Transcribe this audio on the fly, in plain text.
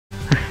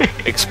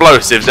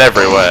Explosives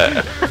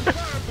everywhere.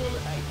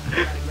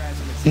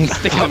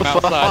 Sticking them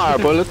outside. Fire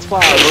bullets,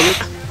 fire bullets.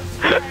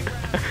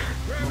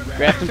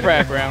 Grab some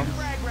frag rounds.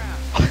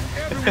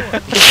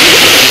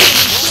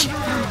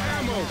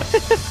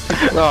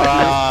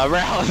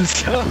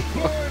 Rounds.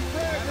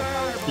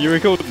 You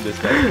recording this,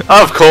 guy?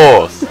 Of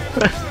course.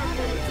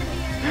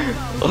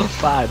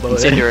 Fire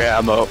bullets. Incendiary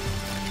ammo.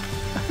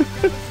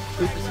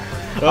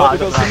 Oh, we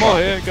got some more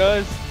here,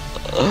 guys.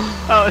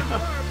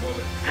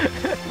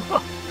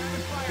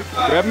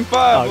 Grabbing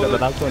fire. Oh, I got the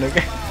last one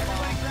again.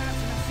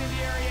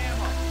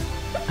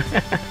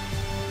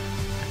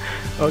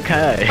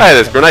 Okay. Hey,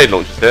 there's grenade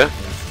launchers here.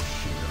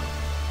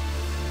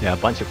 Yeah, a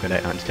bunch of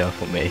grenade launchers here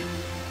for me.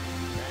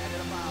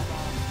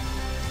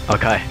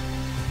 Okay.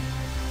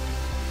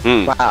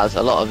 Wow, there's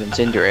a lot of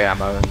incendiary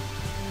ammo.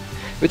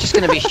 We're just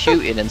gonna be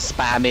shooting and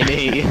spamming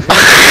E.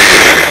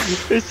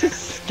 It's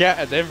just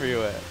scattered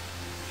everywhere.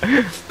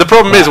 The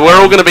problem is we're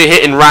all going to be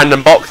hitting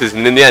random boxes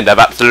and in the end have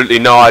absolutely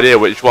no idea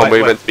which one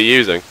we're meant to be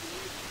using.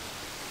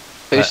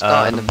 Who's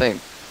starting the thing?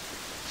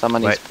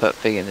 Someone needs to put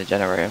thing in the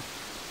generator.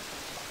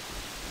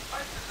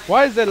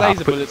 Why is there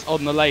laser bullets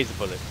on the laser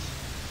bullets?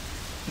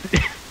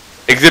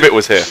 Exhibit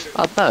was here.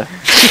 I don't know.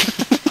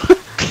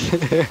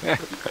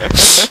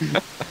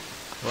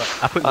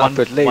 I put I one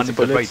put laser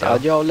good bullets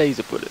on your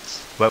laser bullets.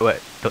 Wait,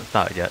 don't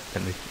start it yet.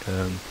 Let me.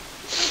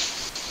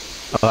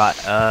 Alright.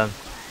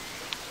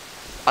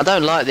 I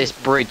don't like this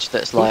bridge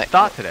that's like.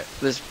 Started it.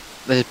 This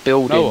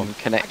building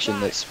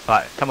connection that's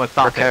Right, someone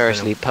started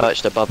precariously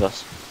perched above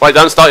us. Wait,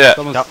 don't start yet.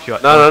 Someone's-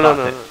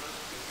 No.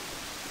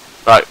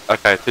 Right,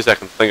 okay, 2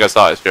 seconds. I think I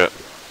started, Stuart.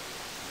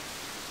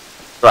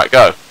 Right,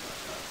 go.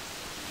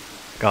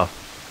 Go.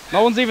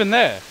 No one's even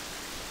there.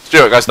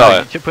 Stuart, go No, start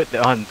you it. should put it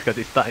on because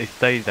it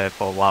stays there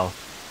for a while.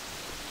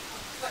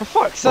 For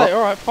fuck's sake,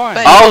 alright, fine.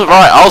 Ben,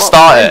 I'll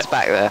start Ben's it.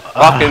 back there.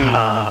 Fucking...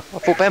 I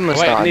thought Ben was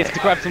Wait, I starting need it. to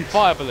grab some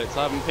fire bullets.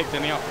 I haven't picked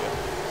any up yet.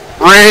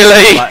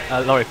 Really?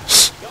 Right, Laurie.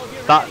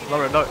 Start,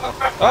 Laurie, no.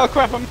 Oh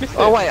crap, I missed it.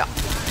 Oh wait,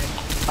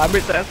 I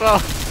missed it as well.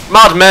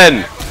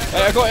 Mudmen!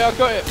 Hey, I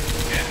got it.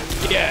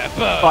 Yeah,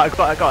 burn. Right,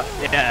 I got it.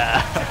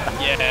 Yeah.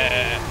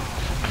 Yeah.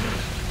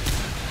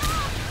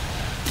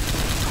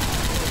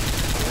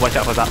 Watch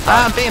out for that.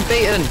 I'm being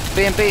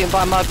beaten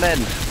by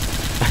mudmen.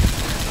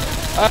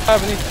 I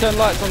need to turn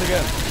lights on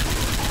again.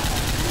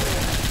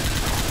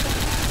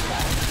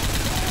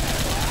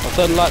 I'll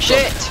turn the lights on.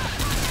 Shit!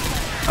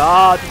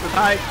 Ah, too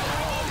tight.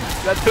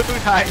 That's too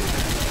tight.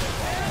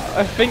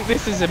 I think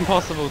this is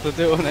impossible to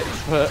do on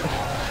expert.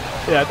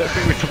 Yeah, I don't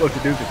think we're supposed to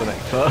do this on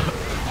expert.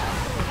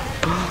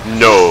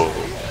 No.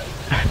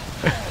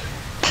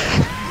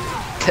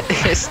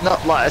 It's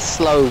not like a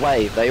slow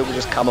wave, they all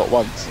just come at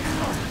once.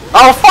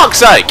 Oh, fuck's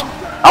sake!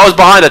 I was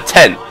behind a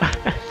tent.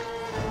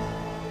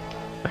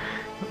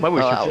 Maybe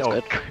we Oh, that should was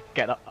all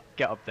get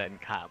up there and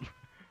camp.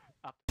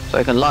 So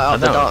you can light up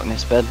the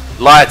darkness, Ben.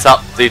 Light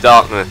up the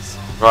darkness.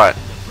 Right.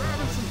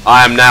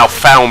 I am now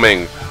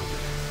foaming.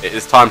 It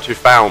is time to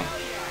foam.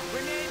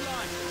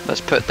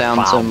 Let's put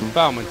down some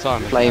Found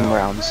time. flame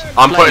rounds.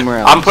 I'm Flame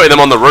rounds. putting them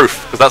on the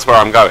roof because that's where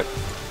I'm going.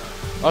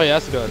 Oh yeah,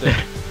 that's a good idea.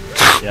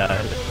 Yeah,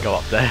 let's go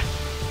up there.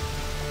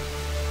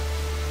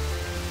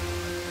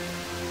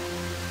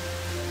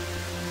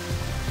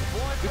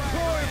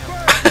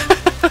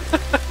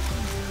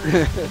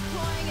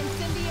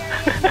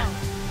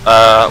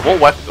 What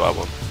weapon do I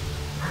want?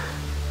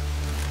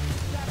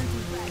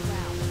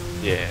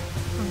 Yeah.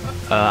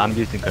 I'm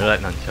using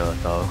grenade launcher,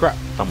 so Crap.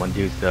 someone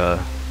use the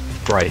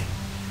spray.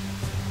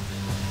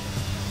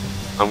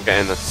 I'm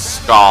getting a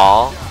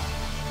scar.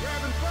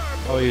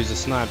 I'll use a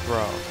sniper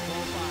rifle.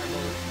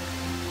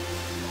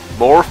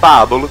 More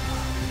fire bullets.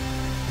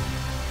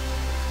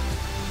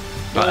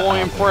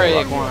 Going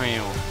frag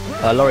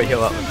round. Laurie,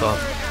 heal up as well.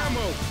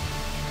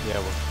 Yeah,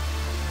 well.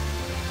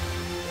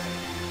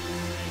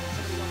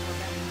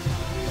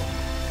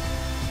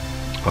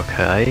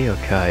 Okay.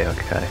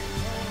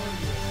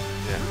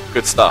 Yeah.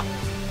 Good stuff.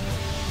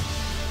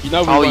 You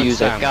know we I'll won't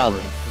use a stand gun.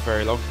 for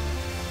very long.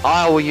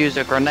 I will use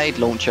a grenade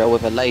launcher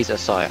with a laser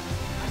sight.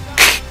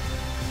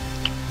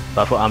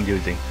 That's what I'm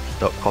using.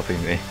 Stop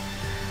copying me.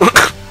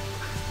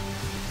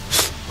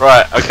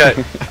 Right. Okay.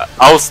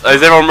 Is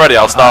everyone ready?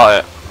 I'll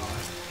start it.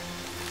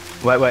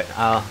 Wait. Right.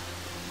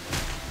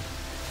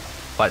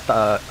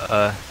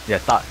 Yeah.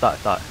 Start.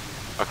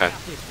 Okay.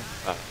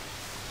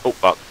 Oh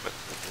fuck.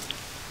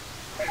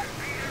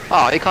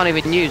 Oh, you can't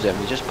even use them,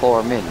 you just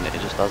pour them in, it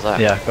just does that.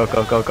 Yeah. Go.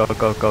 To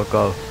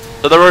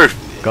the roof.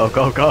 Go.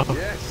 Look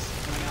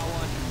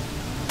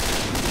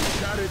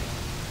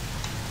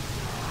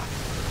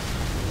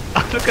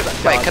at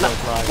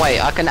that.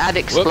 Wait, I can add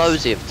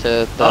explosive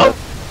to the...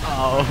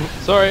 Oh.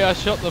 Sorry, I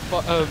shot the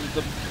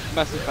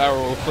massive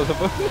barrel full of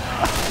them.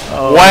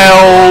 Oh.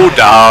 Well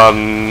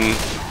done.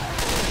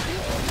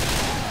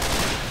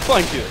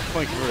 Thank you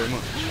very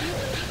much.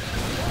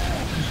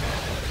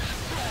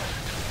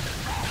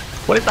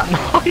 What is that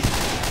noise?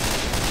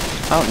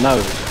 I don't know,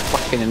 it's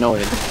fucking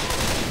annoying.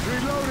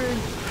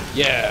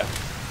 Yeah.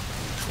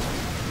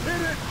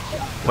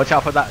 Watch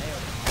out for that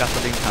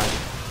gasoline tank.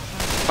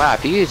 Wow,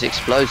 if you use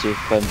explosive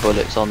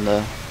bullets on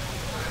the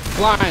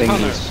Flying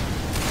hunters.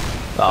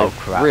 thingies, Oh they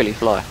crap. really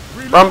fly.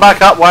 Run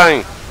back up,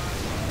 Wang.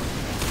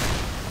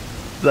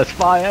 Let's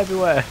fire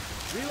everywhere.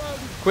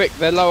 Quick,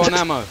 they're low on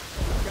ammo.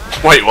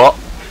 Wait, what?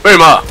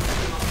 Boomer!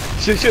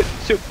 Shoot,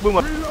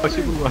 boomer. Oh,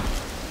 shoot, boomer.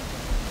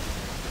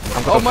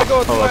 Oh my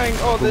god, Oh, Wang!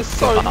 Oh, there's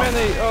so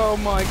many! Oh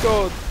my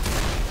god!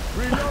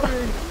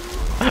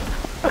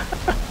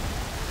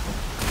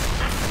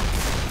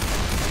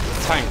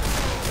 Tank.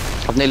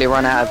 I've nearly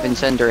run out of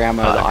incendiary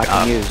ammo that I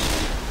can use.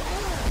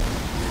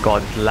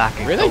 God, it's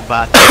lacking Really? so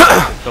bad.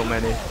 So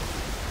many.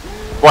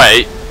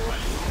 Wait.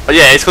 Oh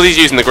yeah, it's because he's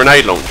using the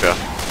grenade launcher.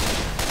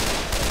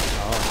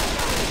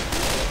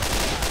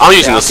 I'm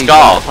using Yeah, the I've used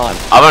Scar. one at a time.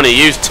 I've only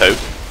used 2.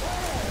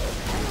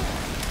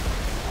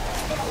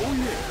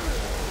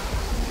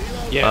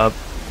 Yeah.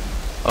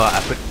 Oh, I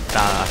put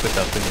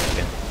the thingy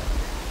again.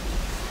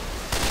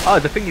 Oh,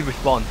 the thingy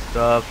responds.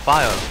 The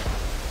fire.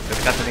 The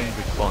gasoline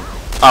responds.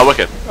 Oh,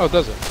 wicked. Oh,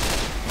 does it?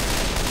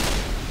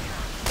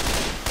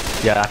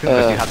 Yeah, I think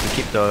that you have to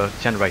keep the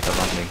generator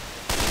running.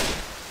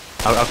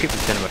 I'll keep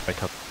the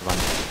generator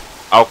running.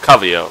 I'll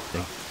cover you. I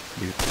think.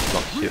 You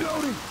not shoot.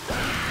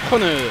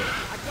 Hunter.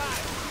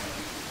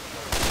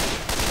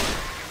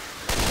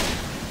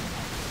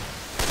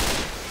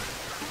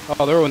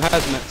 Oh, they're all in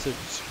hazmat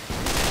suits.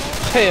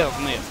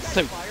 Hazmat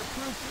suit.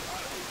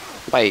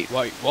 Wait,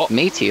 Wait, what?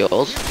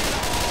 meteors?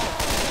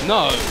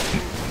 No.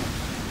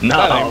 No.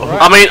 That ain't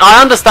right. I mean,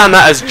 I understand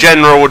that as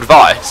general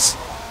advice,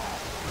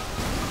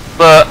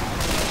 but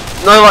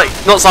no, like,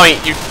 not something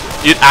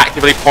you'd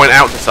actively point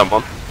out to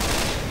someone.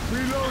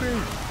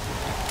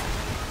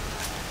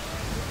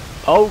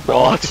 Oh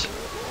God.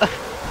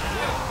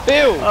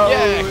 Bill! Oh,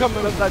 yeah, come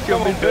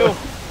on, Bill.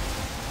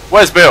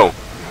 Where's Bill?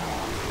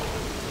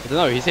 I don't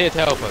know, he's here to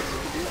help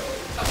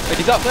us.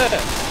 He's up there!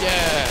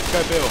 Yeah,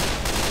 go Bill.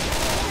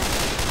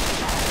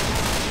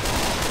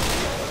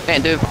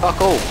 Can't do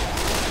fuck all.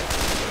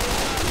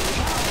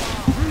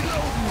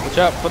 Watch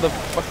out for the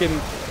fucking...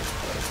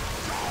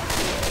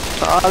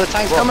 Oh, the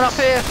tank's coming up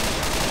here.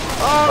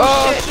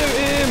 Oh, shit. shoot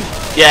him!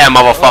 Yeah, Oh,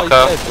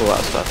 motherfucker. he's dead. Oh,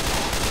 that's bad.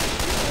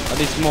 I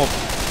need some more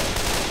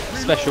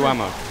special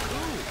ammo.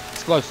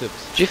 Explosives.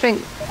 Do you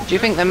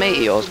think the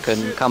meteors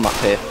can come up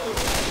here?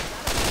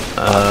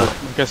 I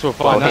guess we'll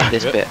I'll find hit out.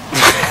 this bit.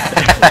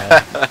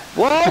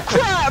 Whoa,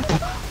 crap!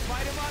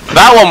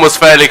 That one was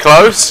fairly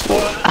close.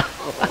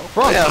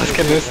 Yeah, I was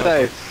gonna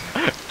say.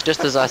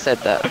 Just as I said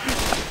that. Why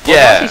is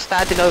Yeah. he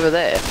standing over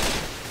there?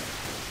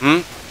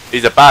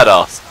 He's a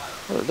badass.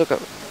 Oh, look at.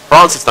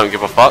 Francis don't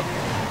give a fuck.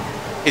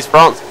 He's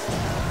Francis.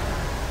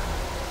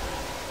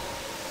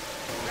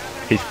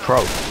 He's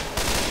pro.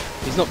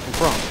 He's not from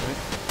France, right?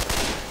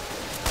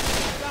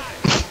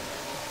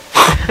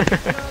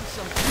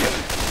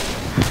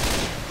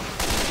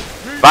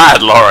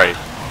 Bad lorry.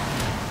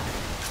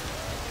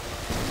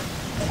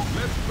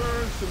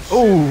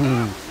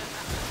 Ooh.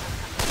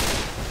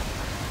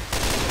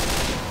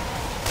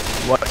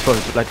 What's for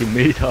the bloody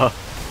meter?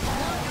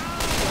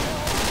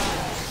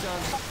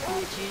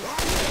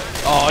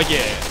 Oh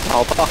yeah.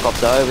 Oh, fuck off,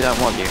 though. We don't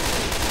want you.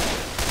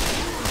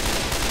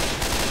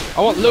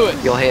 I want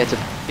Lewis.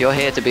 You're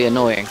here to be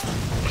annoying.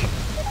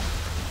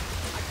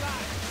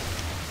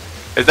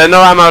 Is there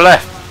no ammo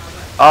left?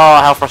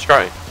 Oh, how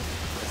frustrating.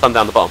 Sun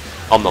down the bottom.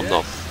 Om nom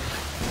nom.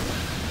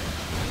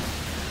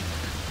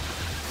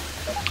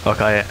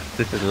 Okay,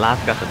 this is the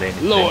last gasoline.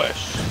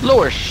 Lewis.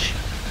 Lorsh.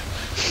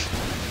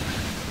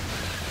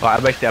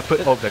 Alright, basically I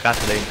put all the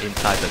gasoline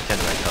inside the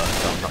generator,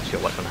 so I'm not sure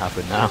what's gonna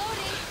happen now.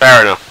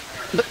 Fair enough.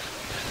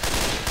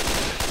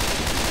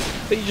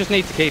 But you just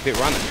need to keep it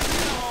running.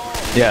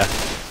 Yeah,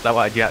 that's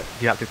why you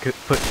have to keep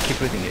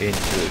putting it in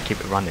to keep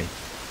it running.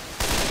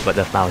 But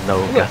there's now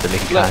no gasoline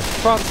Look, can.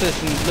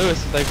 Francis and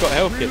Lewis, they've got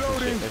health kits and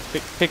shit.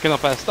 They're picking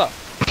up our stuff.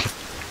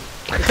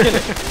 Let's kill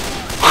it.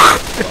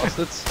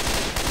 Bastards.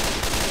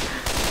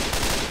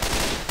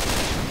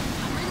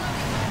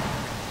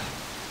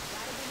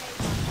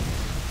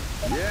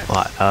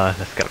 Right,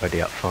 let's get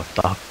ready up for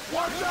stuff.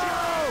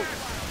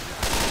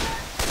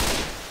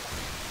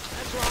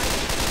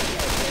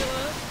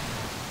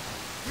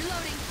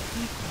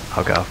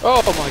 I'll go.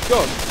 Oh my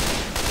god.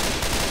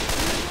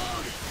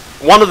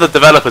 One of the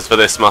developers for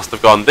this must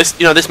have gone, this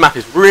map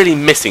is really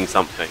missing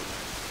something.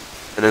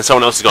 And then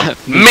someone else has gone,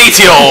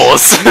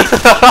 METEORS!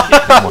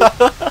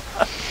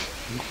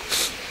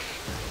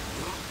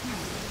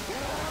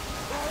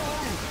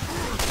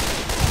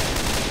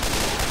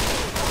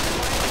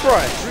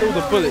 Christ, all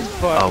the bullets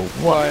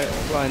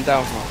flying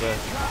down from up there.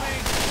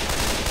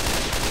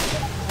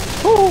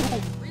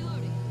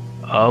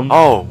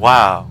 Oh,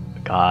 wow.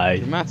 Guys.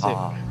 Dramatic.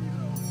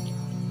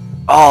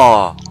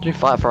 Oh. You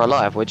fight for our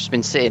life. We've just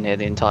been sitting here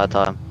the entire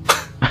time.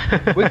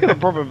 We could have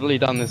probably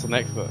done this on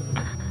expert.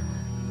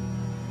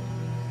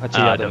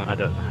 Actually, I don't know. I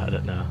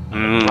don't know.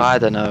 I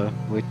don't know.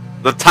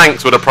 The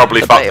tanks would have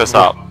probably fucked us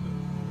up.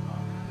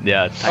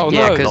 Yeah. Oh,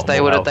 Yeah, no. because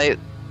they would have.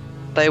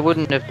 They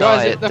wouldn't have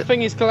Guys, died. the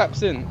thing is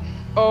collapsing.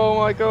 Oh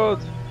my god.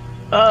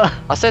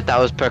 I said that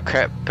was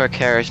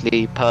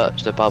precariously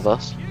perched above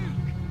us.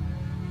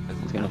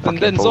 gonna And fucking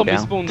then fall zombie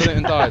down. spawned in it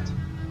and died.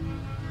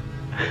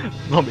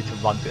 Want me to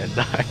run to it and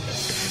die?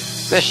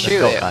 Let's Let's shoot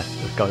go, it. guys.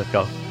 Let's go. Let's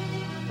go.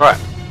 Right.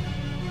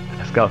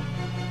 Let's go.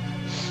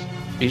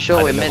 You sure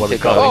I we're don't know meant where to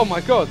we're go? going. Oh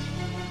my god!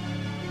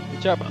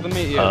 Watch out for the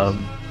meteors.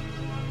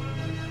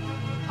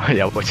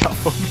 Yeah, watch out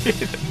for me.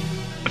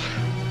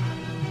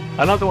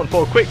 Another one,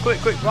 Paul. Quick,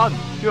 run.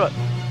 Do it.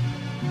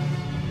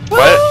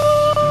 Where?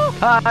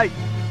 Hi.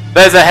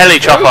 There's a heli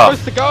Where are we chopper.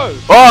 supposed to go?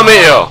 Oh,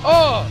 meteor!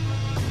 Oh!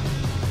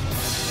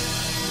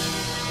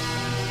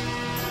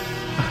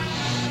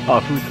 Oh,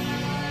 food.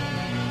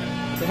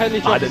 The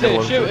helicopter's didn't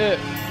know here, what shoot to it!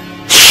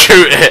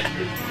 Shoot it!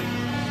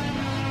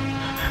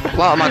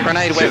 Wow, my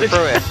grenade went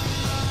through it.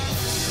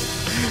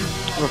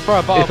 We'll throw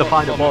a bar It's a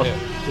final bomb boss. here.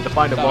 It's a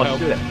final That'll boss. help.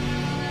 Do it.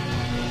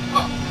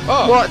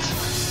 Oh! What?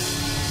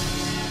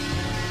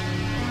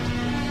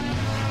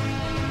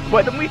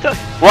 Wait, the meter.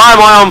 Why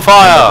am I on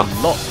fire? A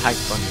lot of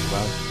tanks on you,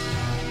 bro.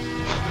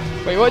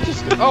 Wait, what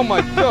just... Oh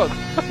my god!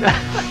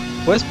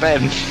 Where's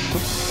Ben?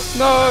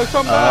 No,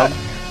 come back!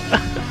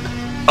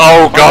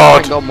 Oh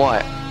god! Gone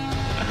white.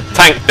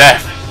 Tank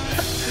death.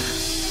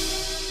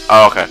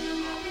 Oh, okay.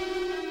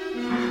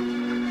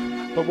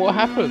 But what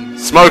happened?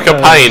 Smoke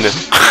of pain.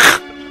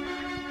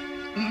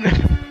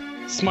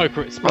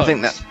 Smoker explodes. I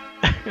think that.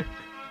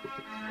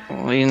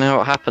 Well, you know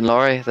what happened,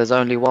 Laurie? There's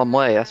only one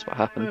way. That's what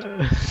happened.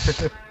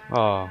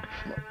 Oh.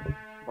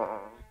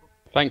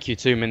 Thank you,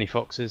 too many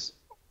foxes.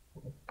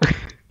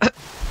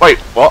 Wait,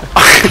 what?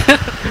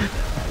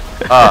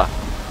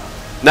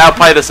 Now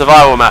play the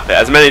survival map. It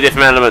has many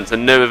different elements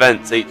and new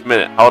events each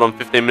minute. Hold on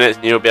 15 minutes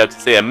and you'll be able to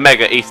see a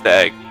mega Easter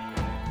egg.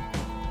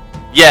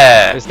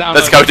 Yeah! It's down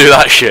Let's there. go do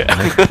that shit.